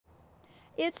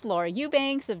It's Laura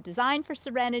Eubanks of Design for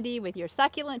Serenity with your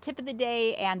succulent tip of the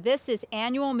day, and this is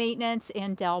annual maintenance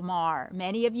in Del Mar.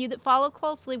 Many of you that follow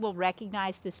closely will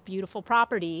recognize this beautiful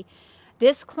property.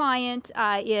 This client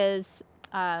travels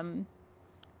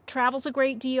a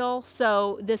great deal,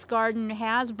 so this garden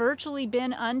has virtually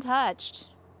been untouched,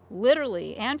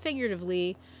 literally and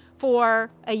figuratively,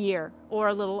 for a year or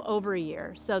a little over a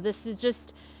year. So this is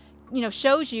just,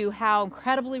 shows you how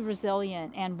incredibly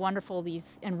resilient and wonderful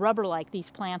these and rubber-like these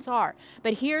plants are.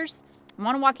 But I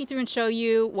want to walk you through and show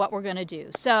you what we're going to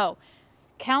do. So,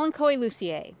 Kalanchoe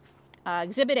luciae,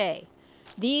 Exhibit A.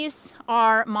 These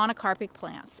are monocarpic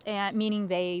plants, meaning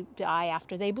they die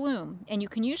after they bloom. And you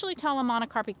can usually tell a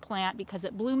monocarpic plant because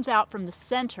it blooms out from the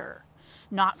center,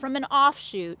 not from an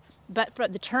offshoot, but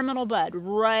from the terminal bud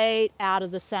right out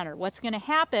of the center. What's going to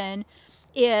happen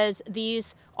is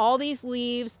all these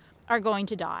leaves are going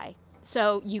to die.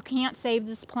 So you can't save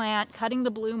this plant. Cutting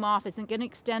the bloom off isn't going to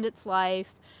extend its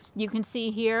life. You can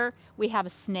see here we have a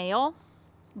snail,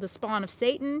 the spawn of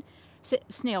Satan.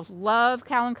 Snails love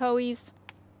kalanchoes.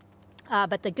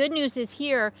 But the good news is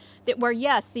here that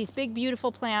yes, these big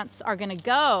beautiful plants are going to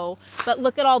go, but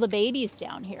look at all the babies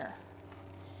down here.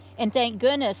 And thank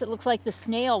goodness, it looks like the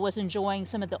snail was enjoying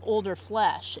some of the older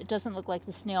flesh. It doesn't look like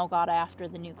the snail got after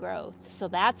the new growth. So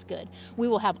that's good. We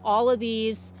will have all of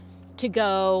these to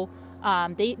go.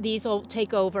 These will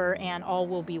take over and all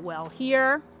will be well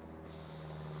here.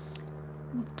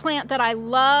 Plant that I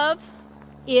love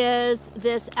is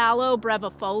this Aloe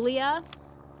brevifolia.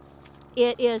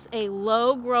 It is a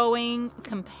low-growing,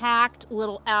 compact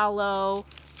little aloe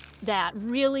that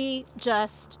really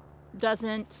just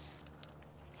doesn't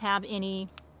have any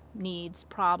needs,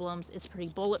 problems. It's pretty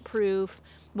bulletproof.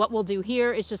 What we'll do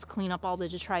here is just clean up all the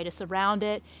detritus around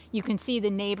it. You can see the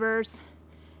neighbors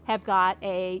have got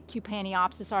a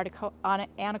Cupaniopsis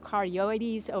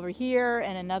anacardioides over here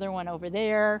and another one over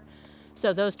there.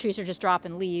 So those trees are just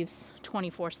dropping leaves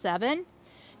 24/7.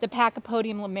 The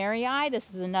Pachypodium lemerii, this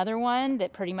is another one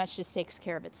that pretty much just takes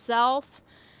care of itself.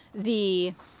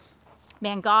 The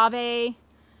mangave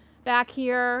back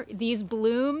here, these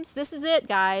blooms, this is it,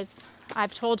 guys.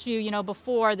 I've told you,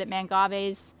 before that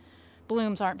mangave's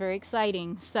blooms aren't very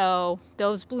exciting. So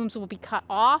those blooms will be cut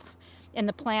off and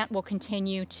the plant will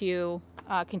continue to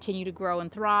grow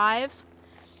and thrive.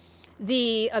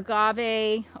 The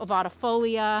agave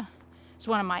ovatifolia is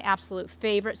one of my absolute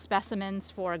favorite specimens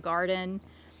for a garden.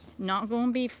 Not going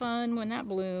to be fun when that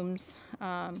blooms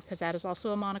because that is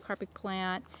also a monocarpic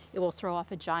plant. It will throw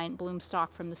off a giant bloom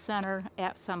stalk from the center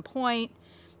at some point,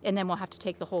 and then we'll have to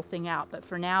take the whole thing out. But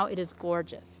for now, it is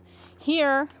gorgeous.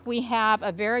 Here we have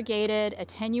a variegated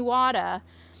attenuata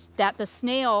that the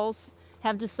snails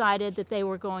have decided that they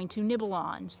were going to nibble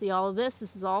on. See all of this?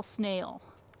 This is all snail.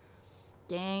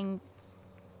 Dang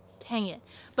it.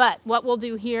 But what we'll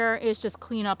do here is just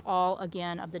clean up all,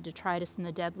 again, of the detritus and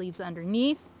the dead leaves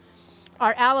underneath.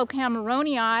 Our Aloe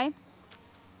cameronii,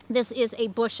 this is a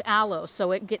bush aloe,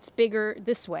 so it gets bigger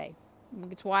this way. It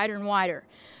gets wider and wider.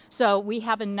 So we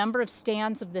have a number of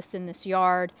stands of this in this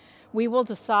yard. We will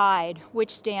decide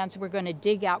which stands we're going to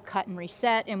dig out, cut, and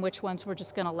reset, and which ones we're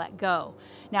just going to let go.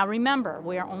 Now remember,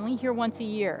 we are only here once a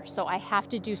year, so I have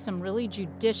to do some really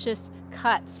judicious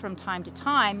cuts from time to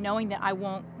time, knowing that I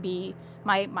won't be,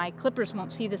 my clippers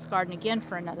won't see this garden again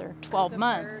for another 12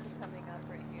 months. Coming up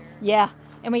right here. Yeah.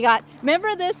 And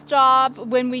remember this job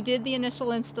when we did the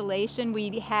initial installation,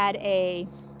 we had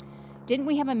didn't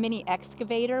we have a mini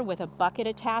excavator with a bucket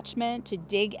attachment to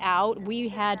dig out? We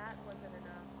had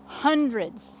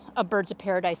hundreds of birds of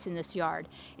paradise in this yard,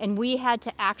 and we had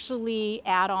to actually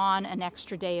add on an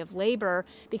extra day of labor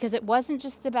because it wasn't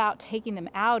just about taking them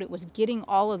out, it was getting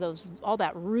all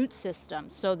that root system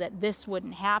so that this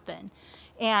wouldn't happen.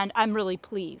 And I'm really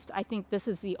pleased. I think this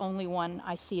is the only one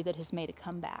I see that has made a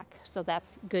comeback. So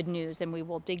that's good news, and we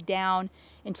will dig down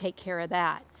and take care of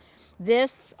that.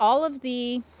 All of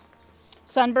the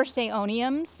sunburst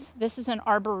aeoniums, this is an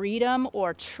arboretum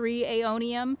or tree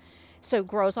aeonium. So it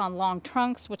grows on long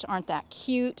trunks, which aren't that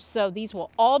cute. So these will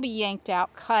all be yanked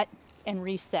out, cut, and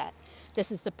reset.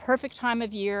 This is the perfect time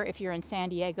of year if you're in San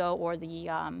Diego or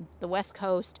the West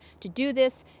Coast to do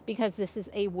this because this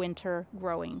is a winter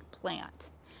growing plant.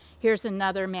 Here's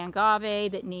another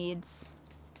mangave that needs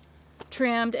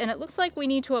trimmed, and it looks like we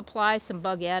need to apply some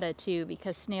bugetta too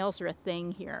because snails are a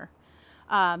thing here.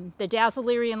 The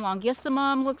Dazzlerian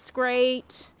longissimum looks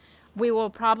great. We will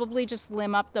probably just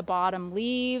limb up the bottom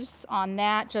leaves on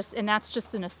that, and that's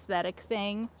just an aesthetic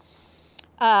thing.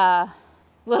 Our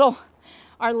little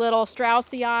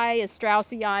Straussii is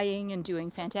Straussii-ing and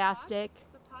doing fantastic.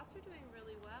 The pots are doing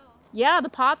really well. Yeah, the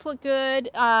pots look good.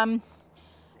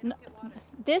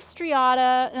 This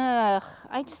striata,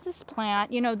 this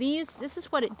plant, you know, this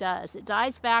is what it does. It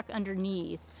dies back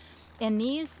underneath, and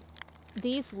these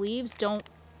leaves don't,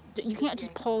 you can't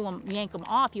just pull them, yank them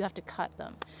off. You have to cut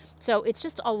them. So it's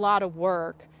just a lot of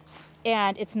work,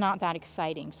 and it's not that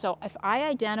exciting. So if I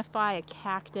identify a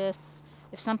cactus,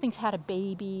 if something's had a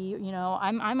baby, you know,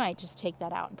 I might just take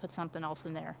that out and put something else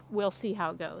in there. We'll see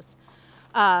how it goes.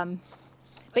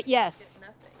 But yes.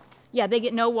 Yeah, they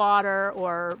get no water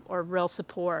or real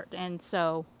support, and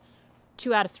so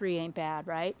 2 out of 3 ain't bad,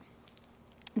 right?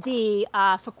 The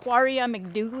Fiquaria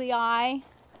McDouglii,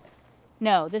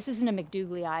 no, this isn't a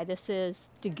McDouglii, this is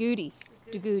Dagouti,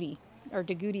 or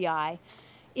Dagoutii,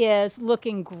 is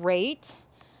looking great.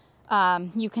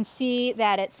 You can see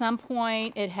that at some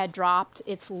point it had dropped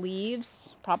its leaves,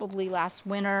 probably last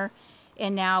winter,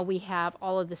 and now we have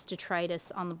all of this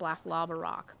detritus on the black lava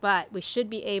rock. But we should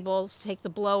be able to take the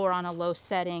blower on a low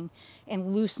setting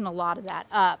and loosen a lot of that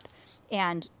up.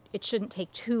 And it shouldn't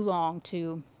take too long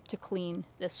to clean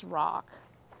this rock.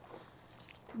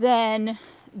 Then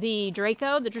the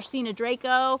Draco, the Dracaena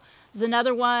Draco, is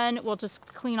another one. We'll just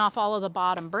clean off all of the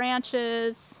bottom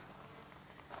branches.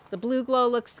 The blue glow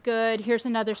looks good. Here's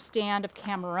another stand of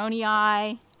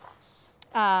Cameronii.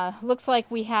 Looks like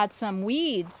we had some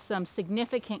weeds, some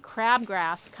significant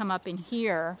crabgrass come up in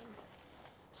here.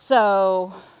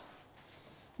 So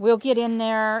we'll get in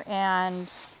there and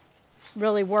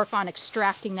really work on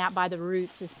extracting that by the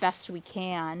roots as best we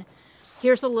can.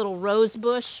 Here's a little rose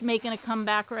bush making a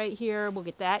comeback right here. We'll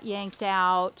get that yanked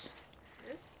out.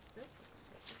 This looks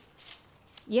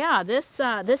good. Yeah, this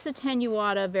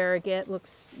attenuata variegate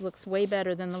looks way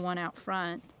better than the one out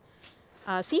front.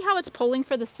 See how it's pulling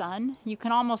for the sun? You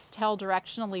can almost tell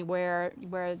directionally where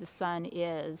the sun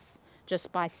is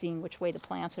just by seeing which way the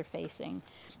plants are facing.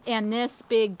 And this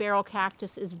big barrel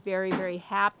cactus is very, very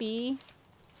happy.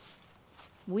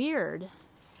 Weird.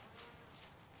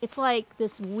 It's like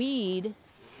this weed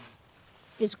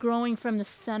is growing from the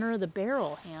center of the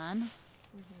barrel, Han.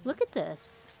 Look at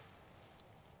this.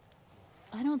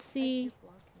 I don't see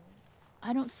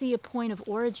a point of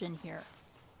origin here.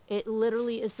 It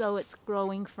literally is though it's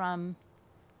growing from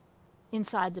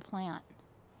inside the plant.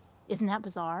 Isn't that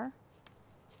bizarre?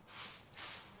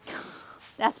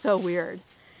 That's so weird.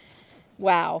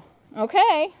 Wow.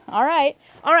 Okay. All right.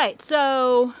 All right.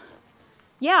 So,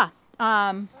 yeah.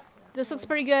 This looks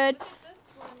pretty good.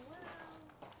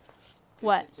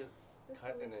 What? This is to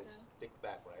cut and then stick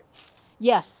back, right?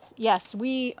 Yes. Yes.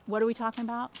 What are we talking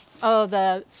about? Oh,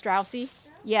 the Straussy?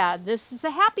 Yeah, this is a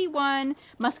happy one.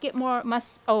 Must get more,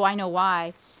 oh, I know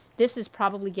why. This is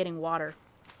probably getting water.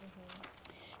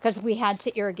 Because we had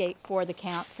to irrigate for the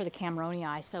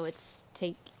Cameronii, so it's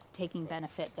taking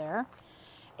benefit there.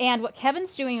 And what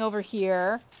Kevin's doing over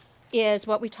here is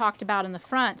what we talked about in the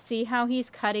front. See how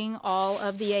he's cutting all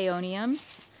of the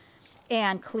aeoniums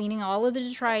and cleaning all of the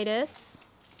detritus.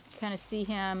 Kind of see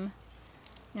him,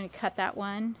 I'm going to cut that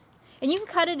one. And you can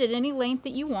cut it at any length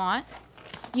that you want.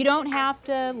 You don't have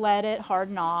to let it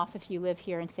harden off if you live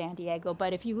here in San Diego,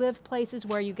 but if you live places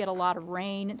where you get a lot of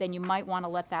rain, then you might want to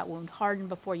let that wound harden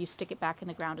before you stick it back in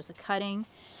the ground as a cutting.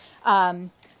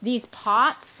 These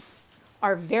pots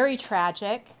are very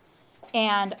tragic,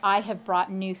 and I have brought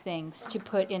new things to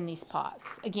put in these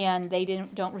pots. Again, they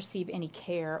don't receive any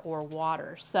care or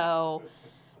water, so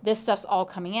this stuff's all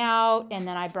coming out, and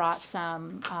then I brought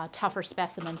some tougher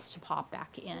specimens to pop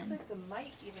back in. Looks like the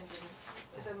mite even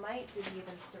didn't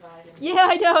even survive. Yeah,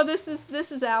 I know. This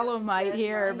is aloe mite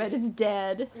here, but it's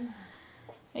dead.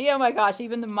 Oh my gosh,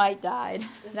 even the mite died.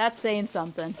 That's saying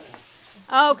something.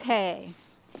 Okay,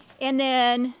 and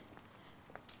then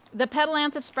the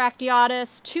Petalanthus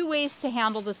bracteatus. 2 ways to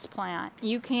handle this plant.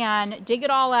 You can dig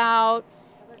it all out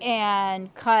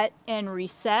and cut and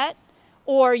reset,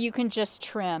 or you can just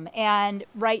trim. And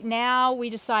right now we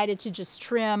decided to just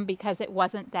trim because it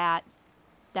wasn't that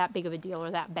big of a deal or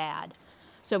that bad.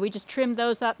 So we just trimmed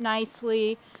those up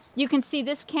nicely. You can see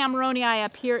this Cameronii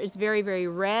up here is very, very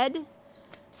red.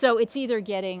 So it's either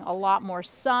getting a lot more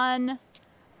sun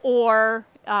or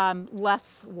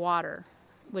less water,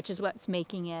 which is what's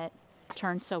making it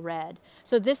turn so red.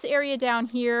 So this area down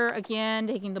here, again,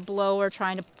 taking the blower,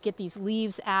 trying to get these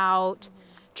leaves out,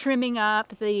 trimming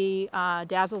up the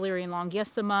Dazzlerian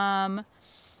longissimum.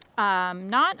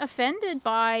 Not offended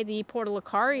by the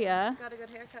Portulacaria. Got a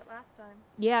good haircut last time.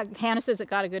 Yeah, Hannah says it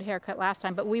got a good haircut last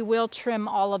time, but we will trim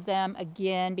all of them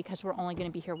again because we're only going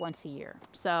to be here once a year.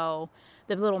 So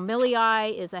the little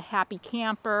Millii is a happy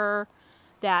camper.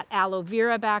 That aloe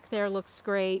vera back there looks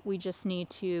great. We just need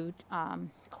to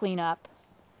clean up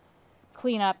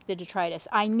clean up the detritus.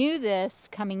 I knew this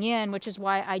coming in, which is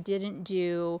why I didn't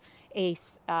do a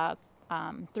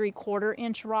 3/4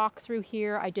 inch rock through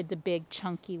here. I did the big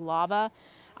chunky lava.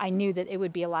 I knew that it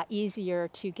would be a lot easier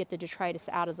to get the detritus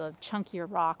out of the chunkier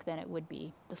rock than it would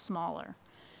be the smaller.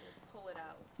 Just pull it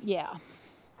out. Yeah.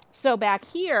 So back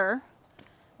here,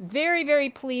 very,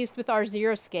 very pleased with our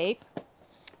xeriscape.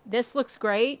 This looks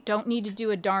great. Don't need to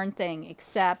do a darn thing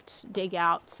except dig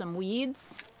out some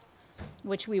weeds,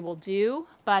 which we will do.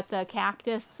 But the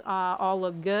cactus all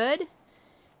look good.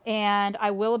 And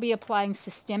I will be applying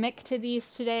systemic to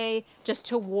these today just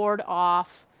to ward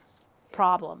off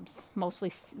problems. Mostly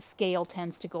scale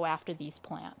tends to go after these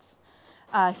plants.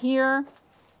 Here,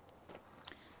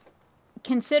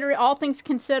 consider all things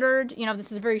considered, you know,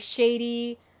 this is a very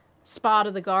shady spot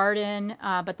of the garden,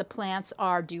 but the plants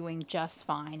are doing just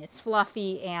fine. It's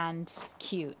fluffy and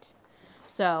cute.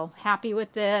 So happy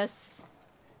with this.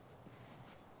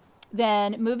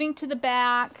 Then moving to the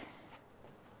back,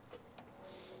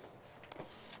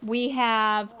 we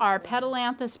have our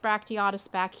Petalanthus bracteatus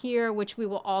back here, which we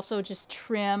will also just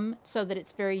trim so that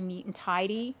it's very neat and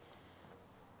tidy.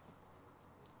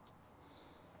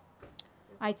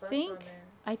 I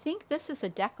think this is a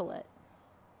decollate.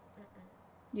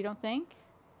 You don't think?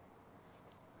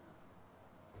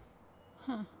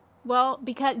 Huh. Well,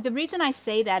 because the reason I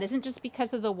say that isn't just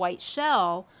because of the white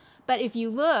shell, but if you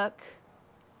look,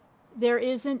 there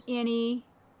isn't any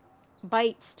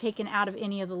bites taken out of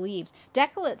any of the leaves.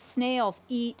 Decollate snails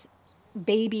eat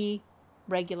baby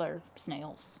regular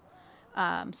snails.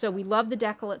 So we love the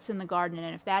decollates in the garden,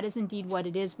 and if that is indeed what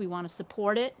it is, we want to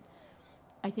support it.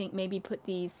 I think maybe put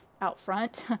these out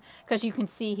front because you can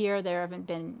see here they haven't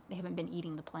been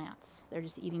eating the plants. They're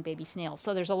just eating baby snails.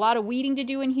 So there's a lot of weeding to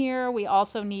do in here. We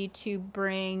also need to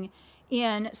bring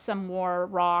in some more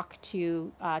rock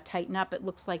to tighten up. It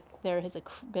looks like there has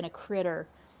been a critter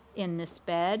in this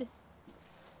bed.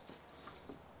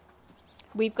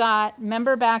 We've got,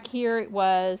 remember back here it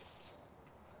was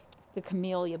the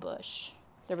camellia bush.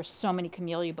 There were so many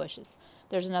camellia bushes.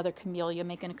 There's another camellia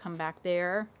making a comeback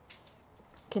there.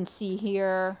 Can see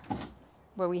here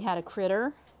where we had a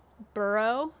critter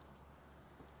burrow.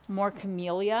 More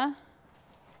camellia.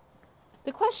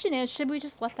 The question is, should we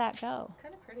just let that go? It's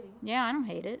kind of pretty. Yeah, I don't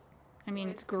hate it. I mean,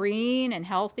 it's green and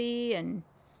healthy, and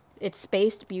it's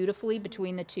spaced beautifully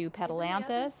between the two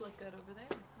Petalanthus. Look good over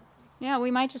there. Yeah,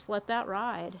 we might just let that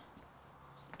ride.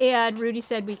 And Rudy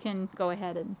said we can go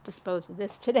ahead and dispose of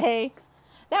this today.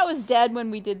 That was dead when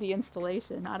we did the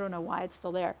installation. I don't know why it's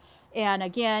still there. And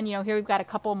again, you know, here we've got a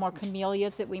couple more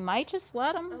camellias that we might just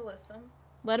let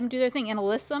them do their thing. And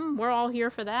alyssum, we're all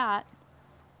here for that.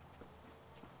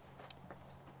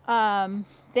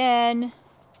 Then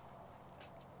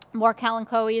more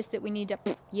kalanchoes that we need to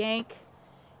yank.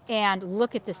 And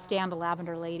look at this stand of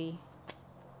lavender lady.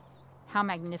 How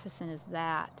magnificent is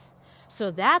that?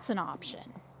 So that's an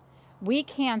option. We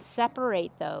can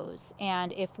separate those,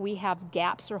 and if we have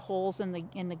gaps or holes in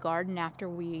the garden after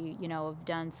we, you know, have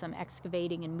done some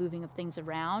excavating and moving of things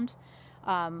around,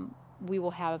 we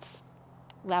will have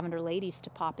lavender ladies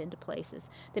to pop into places.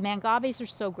 The mangaves are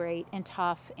so great and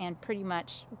tough and pretty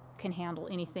much can handle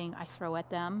anything I throw at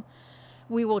them.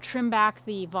 We will trim back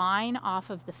the vine off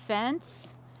of the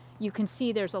fence. You can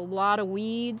see there's a lot of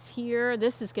weeds here.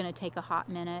 This is going to take a hot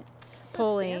minute.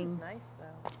 Pulling. The stand's nice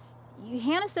though.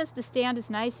 Hannah says the stand is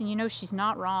nice, and you know she's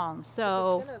not wrong.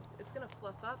 So it's gonna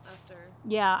fluff up after.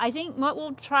 Yeah, I think what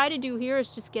we'll try to do here is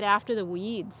just get after the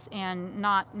weeds and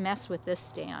not mess with this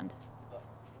stand.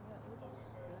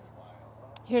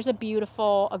 Here's a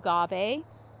beautiful agave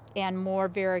and more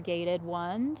variegated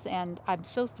ones, and I'm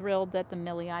so thrilled that the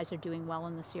millii are doing well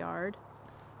in this yard.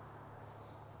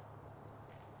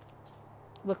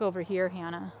 Look over here,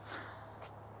 Hannah.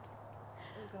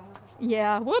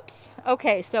 Yeah, whoops.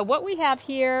 Okay, so what we have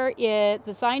here is,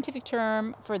 the scientific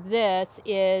term for this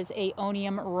is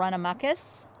Aeonium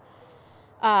runamucus.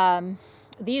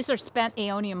 These are spent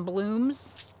Aeonium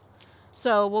blooms.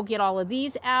 So we'll get all of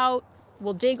these out.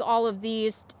 We'll dig all of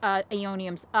these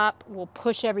Aeoniums up. We'll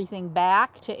push everything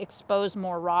back to expose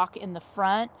more rock in the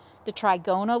front. The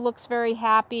trigona looks very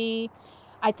happy.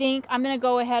 I think I'm going to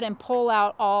go ahead and pull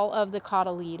out all of the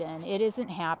cotyledon. It isn't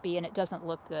happy and it doesn't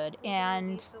look good.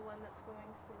 And The one that's going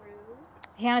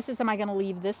through. Hannah says, am I going to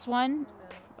leave this one?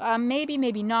 Maybe,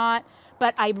 maybe not.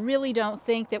 But I really don't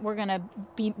think that we're going to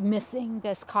be missing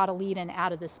this cotyledon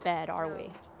out of this bed, are we?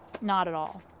 Not at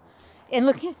all. And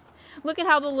look at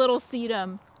how the little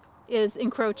sedum is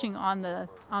encroaching on the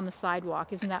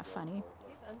sidewalk. Isn't that funny?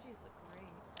 These ungies look great.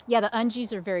 Yeah, the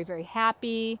ungies are very, very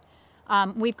happy.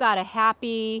 We've got a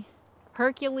happy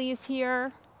Hercules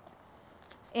here.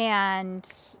 And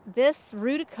this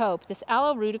ruticope, this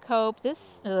aloe ruticope,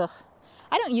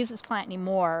 I don't use this plant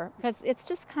anymore because it's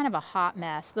just kind of a hot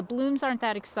mess. The blooms aren't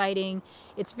that exciting.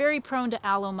 It's very prone to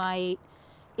aloe mite.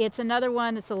 It's another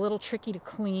one that's a little tricky to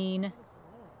clean.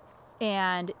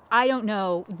 And I don't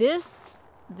know, this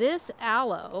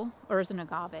aloe, or is it an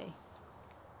agave?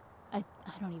 I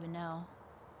don't even know.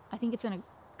 I think it's an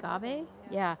agave.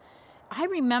 Yeah. I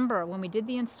remember when we did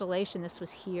the installation, this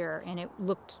was here, and it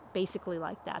looked basically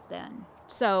like that then.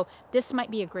 So this might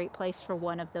be a great place for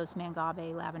one of those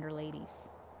Mangave lavender ladies.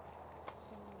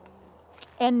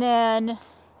 And then,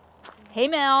 hey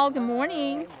Mel, good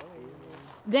morning.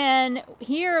 Then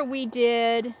here we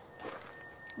did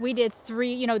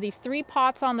three, these 3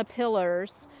 pots on the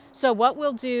pillars. So what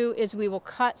we'll do is we will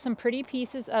cut some pretty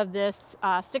pieces of this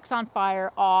Sticks on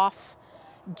Fire off,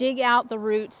 dig out the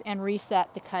roots and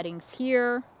reset the cuttings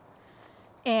here,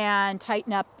 and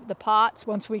tighten up the pots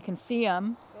once we can see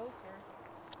them.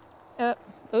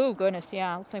 Oh goodness,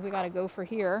 yeah, looks like we got a gopher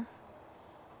here.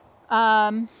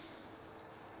 Yeah,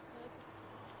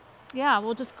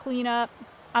 we'll just clean up.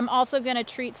 I'm also going to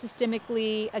treat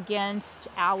systemically against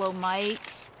aloe mite.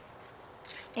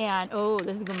 And oh,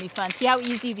 this is going to be fun. See how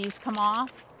easy these come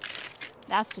off?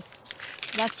 That's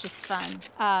just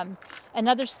fun.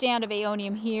 Another stand of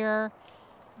aeonium here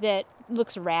that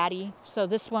looks ratty. So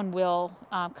this one will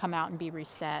come out and be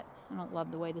reset. I don't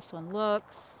love the way this one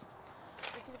looks.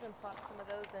 We can even pop some of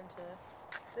those into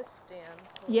this stand.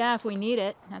 So Yeah, if we need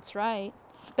it. That's right.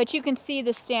 But you can see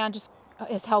the stand just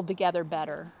is held together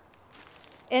better.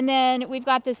 And then we've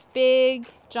got this big,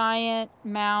 giant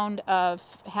mound of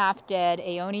half-dead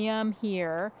aeonium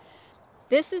here.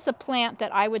 This is a plant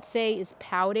that I would say is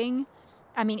pouting.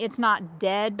 I mean, it's not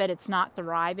dead, but it's not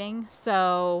thriving.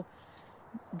 So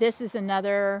this is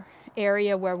another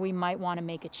area where we might want to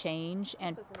make a change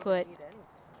and put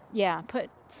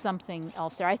something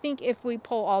else there. I think if we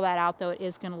pull all that out, though, it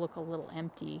is going to look a little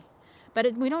empty.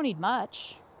 But we don't need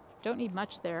much. Don't need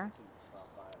much there.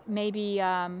 Maybe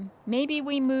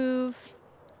we move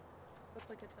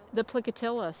the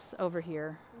Plicatillus over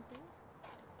here.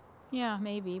 Yeah,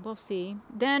 maybe. We'll see.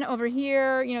 Then over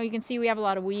here, you can see we have a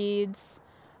lot of weeds.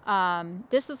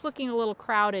 This is looking a little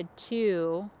crowded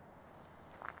too.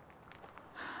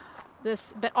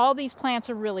 But all these plants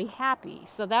are really happy,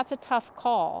 so that's a tough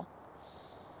call.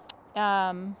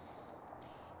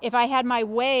 If I had my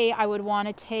way, I would want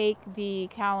to take the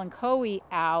kalanchoe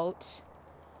out,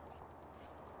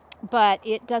 but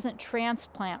it doesn't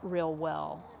transplant real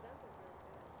well.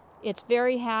 It's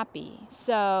very happy.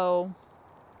 So,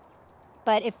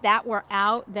 but if that were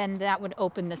out, then that would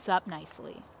open this up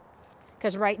nicely.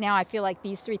 Because right now I feel like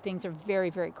these 3 things are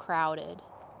very, very crowded.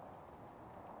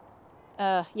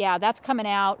 Yeah, that's coming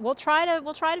out. We'll try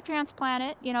to transplant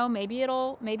it. Maybe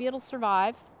it'll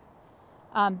survive.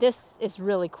 This is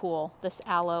really cool. This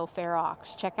aloe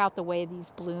ferox. Check out the way these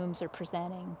blooms are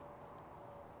presenting.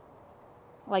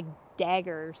 Like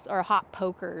daggers or hot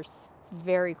pokers. It's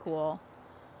very cool.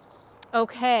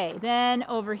 Okay, then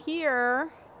over here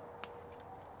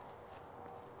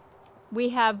we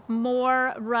have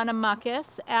more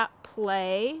Runamucus at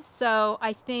play. So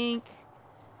I think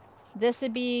this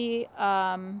would be,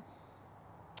 we'll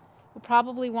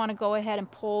probably want to go ahead and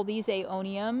pull these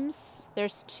aeoniums.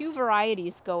 There's 2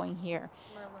 varieties going here.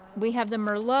 Merlot. We have the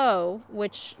Merlot,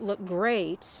 which look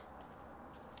great.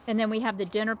 And then we have the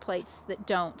dinner plates that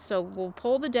don't. So we'll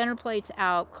pull the dinner plates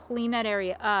out, clean that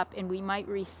area up, and we might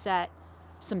reset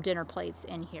some dinner plates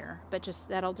in here. But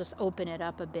that'll just open it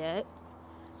up a bit.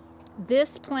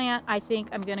 This plant, I think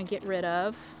I'm going to get rid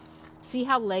of. See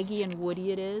how leggy and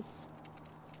woody it is?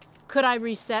 Could I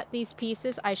reset these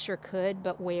pieces? I sure could,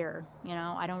 but where?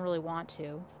 I don't really want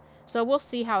to. So we'll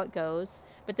see how it goes.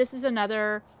 But this is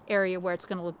another area where it's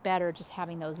going to look better just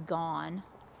having those gone.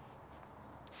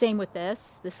 Same with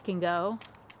this. This can go.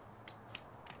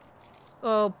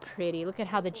 Oh, pretty. Look at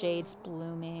how the jade's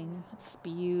blooming. It's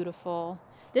beautiful.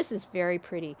 This is very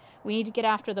pretty. We need to get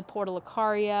after the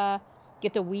Portulacaria,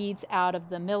 get the weeds out of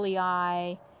the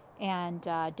Millii, and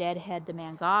deadhead the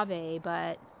Mangave.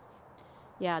 But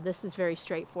yeah, this is very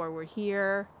straightforward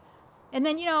here. And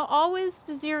then, always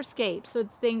the xeriscapes, so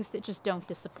things that just don't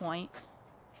disappoint.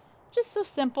 Just so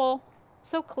simple,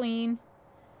 so clean.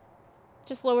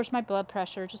 Just lowers my blood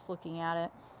pressure just looking at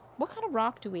it. What kind of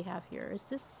rock do we have here? Is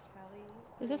this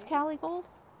Cali Gold?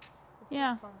 It's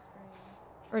Yeah. Palm Springs.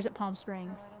 Or is it Palm Springs?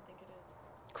 No, I don't think it is.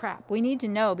 Crap. We need to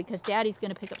know because Daddy's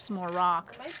going to pick up some more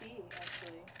rock. It might be,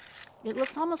 actually. It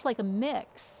looks almost like a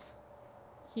mix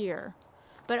here.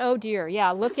 But oh dear.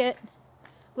 Yeah, look at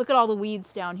all the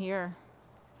weeds down here.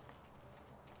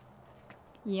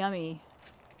 Yummy.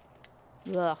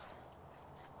 Ugh.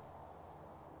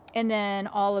 And then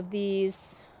all of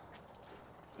these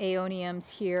aeoniums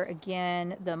here,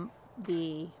 again,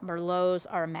 the Merlots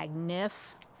are magnif.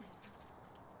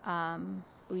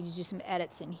 We do some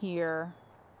edits in here,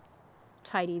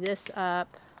 tidy this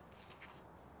up,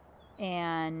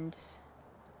 and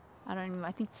I don't even,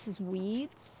 I think this is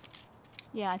weeds.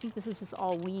 Yeah, I think this is just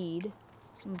all weed.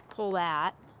 So we pull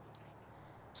that,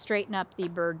 straighten up the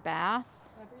bird bath.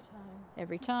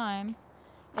 Every time.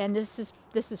 And this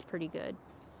is pretty good.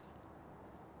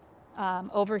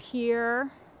 Over here,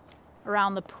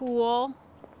 around the pool,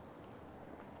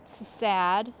 this is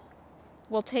sad.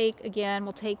 We'll take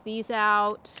these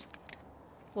out.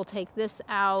 We'll take this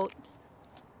out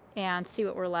and see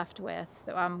what we're left with.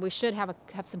 We should have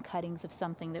some cuttings of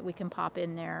something that we can pop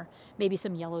in there. Maybe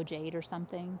some yellow jade or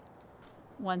something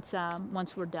once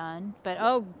we're done. But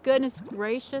oh goodness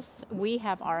gracious, we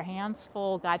have our hands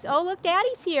full, guys. Oh look,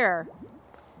 Daddy's here.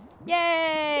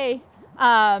 Yay!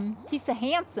 He's so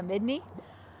handsome, isn't he?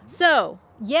 So,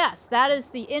 yes, that is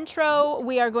the intro.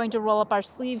 We are going to roll up our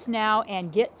sleeves now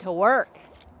and get to work.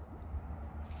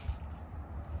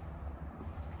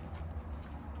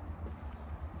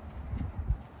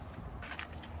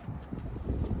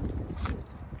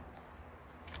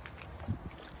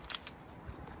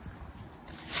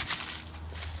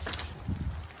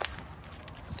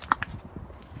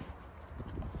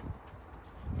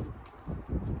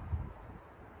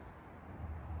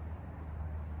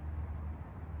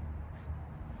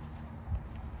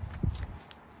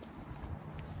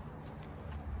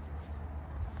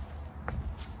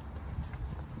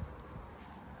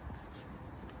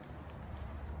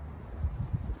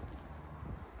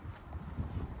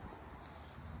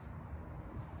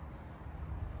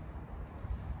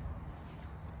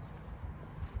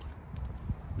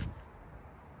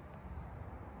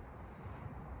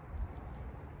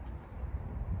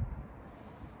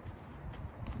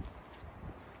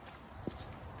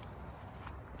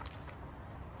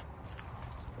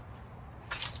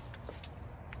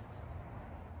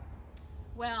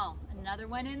 Well, another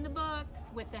one in the books.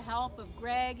 With the help of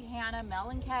Greg, Hannah, Mel,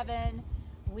 and Kevin,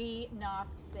 we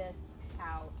knocked this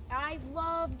out. I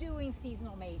love doing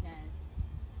seasonal maintenance.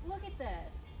 Look at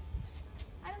this.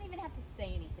 I don't even have to say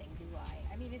anything, do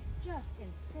I? I mean, it's just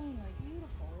insanely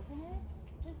beautiful, isn't it?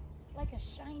 Just like a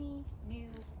shiny new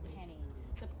penny.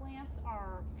 The plants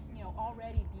are, you know,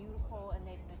 already beautiful and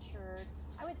they've matured.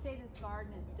 I would say this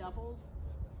garden has doubled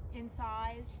in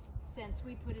size since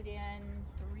we put it in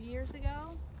 3 years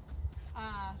ago.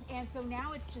 And so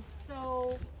now it's just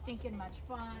so stinking much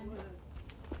fun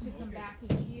to come back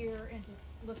each year and just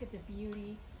look at the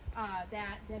beauty.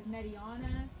 That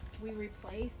Desmediana we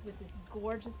replaced with this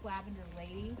gorgeous lavender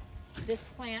lady. This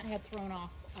plant had thrown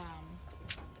off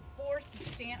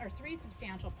 3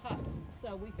 substantial pups,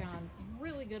 so we found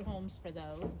really good homes for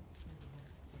those.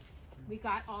 We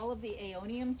got all of the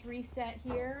aeoniums reset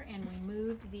here, and we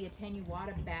moved the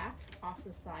attenuata back off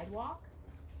the sidewalk.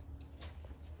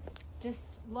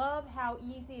 Just love how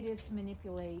easy it is to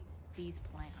manipulate these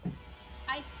plants.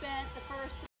 I spent the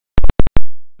first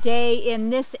day in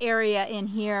this area in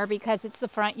here because it's the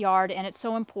front yard and it's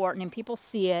so important and people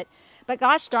see it. But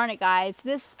gosh darn it, guys,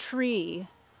 this tree,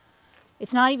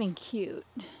 it's not even cute.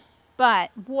 But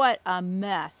what a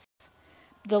mess.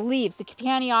 The leaves, the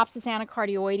Campaniopsis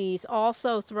anacardioides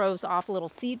also throws off little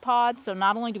seed pods. So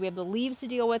not only do we have the leaves to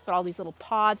deal with, but all these little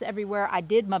pods everywhere. I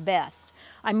did my best.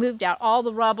 I moved out all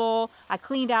the rubble. I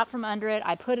cleaned out from under it.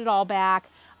 I put it all back.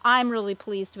 I'm really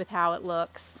pleased with how it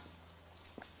looks.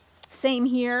 Same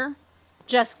here.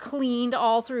 Just cleaned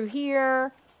all through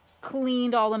here.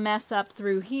 Cleaned all the mess up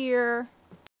through here.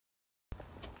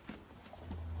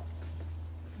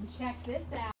 And check this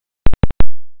out.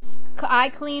 I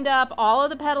cleaned up all of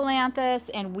the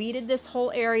petalanthus and weeded this whole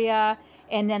area,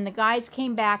 and then the guys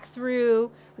came back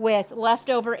through with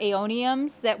leftover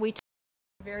aeoniums that we took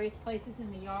from various places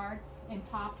in the yard and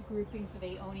popped groupings of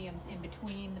aeoniums in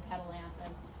between the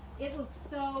petalanthus. It looks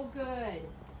so good.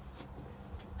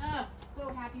 Oh, so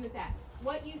happy with that.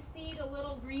 What you see, the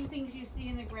little green things you see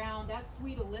in the ground, that's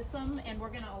sweet alyssum, and we're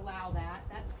going to allow that.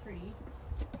 That's pretty.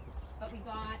 But we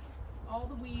got all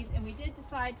the weeds, and we did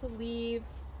decide to leave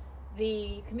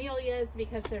the camellias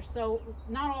because they're so,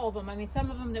 not all of them, I mean some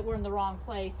of them that were in the wrong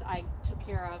place I took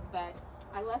care of, but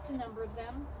I left a number of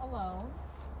them alone.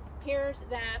 Here's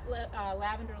that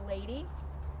lavender lady,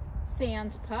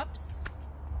 sans pups,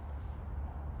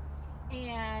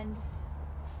 and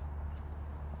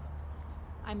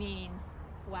I mean,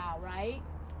 wow, right?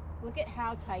 Look at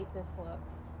how tight this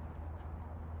looks.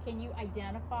 Can you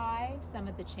identify some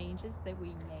of the changes that we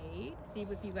made? See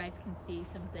if you guys can see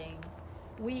some things.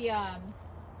 We,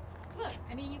 look,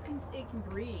 I mean, it can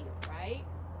breathe, right?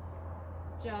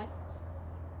 Just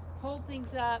pulled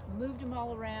things up, moved them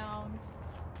all around.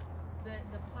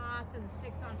 The pots and the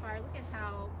sticks on fire. Look at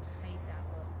how tight that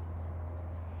looks.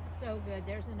 So good.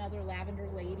 There's another lavender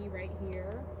lady right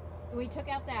here. And we took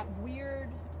out that weird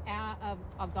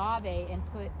agave and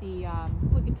put the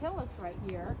Licatilis right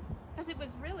here because it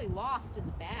was really lost in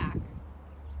the back.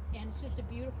 And it's just a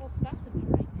beautiful specimen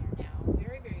right there now.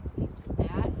 Very, very pleased with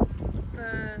that.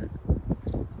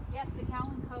 Yes, the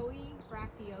Kalanchoe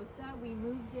bracteosa, we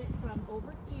moved it from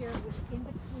over here. It was in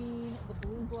between the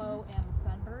blue glow and the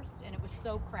sunburst, and it was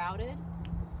so crowded.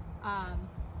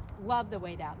 Love the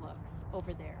way that looks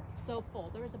over there. So full.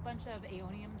 There was a bunch of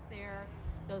aeoniums there.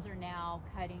 Those are now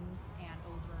cuttings and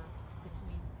over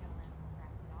between Calanchoe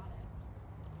bracteotis.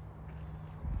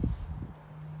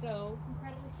 So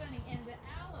incredibly stunning. And the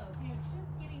aloes, you know,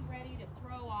 just getting ready to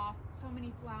throw off so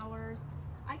many flowers.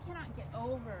 I cannot get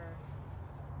over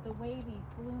the way these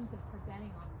blooms are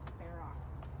presenting on the Sparrows.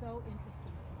 It's so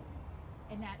interesting to me.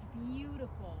 And that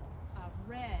beautiful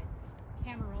red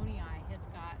Cameronii has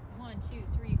got 1, 2,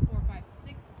 3, 4, 5,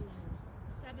 6 blooms,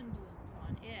 7 blooms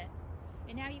on it.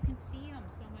 And now you can see them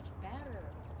so much better.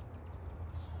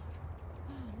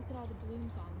 Oh, look at all the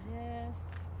blooms on this.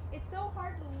 It's so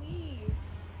hard to leave.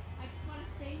 I just want to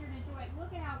stay here and enjoy it.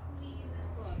 Look at how clean this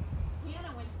looks.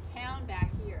 Hannah went to town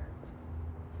back here.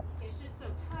 It's just so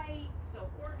tight, so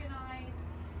organized.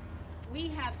 We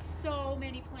have so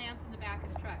many plants in the back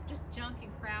of the truck, just junk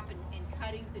and crap and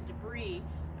cuttings and debris.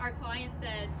 Our client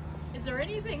said, is there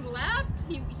anything left?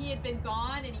 He had been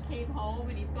gone and he came home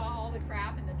and he saw all the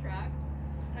crap in the truck.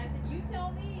 And I said, you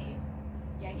tell me.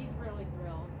 Yeah, he's really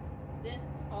thrilled. This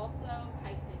also,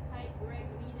 tight. Greg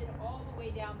weeded all the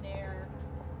way down there,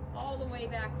 all the way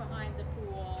back behind the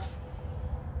pool.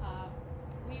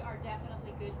 We are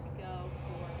definitely good to go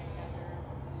for another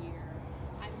year.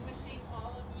 I'm wishing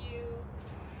all of you,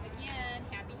 again,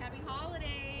 happy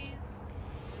holidays.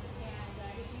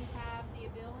 And if you have the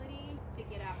ability to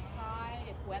get outside,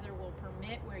 if weather will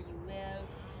permit where you live,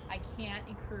 I can't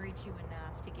encourage you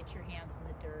enough to get your hands in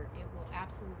the dirt. It will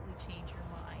absolutely change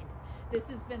your mind. This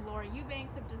has been Laura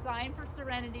Eubanks of Design for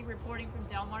Serenity reporting from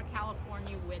Del Mar,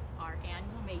 California with our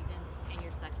annual maintenance and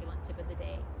your succulent tip of the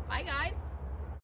day. Bye guys.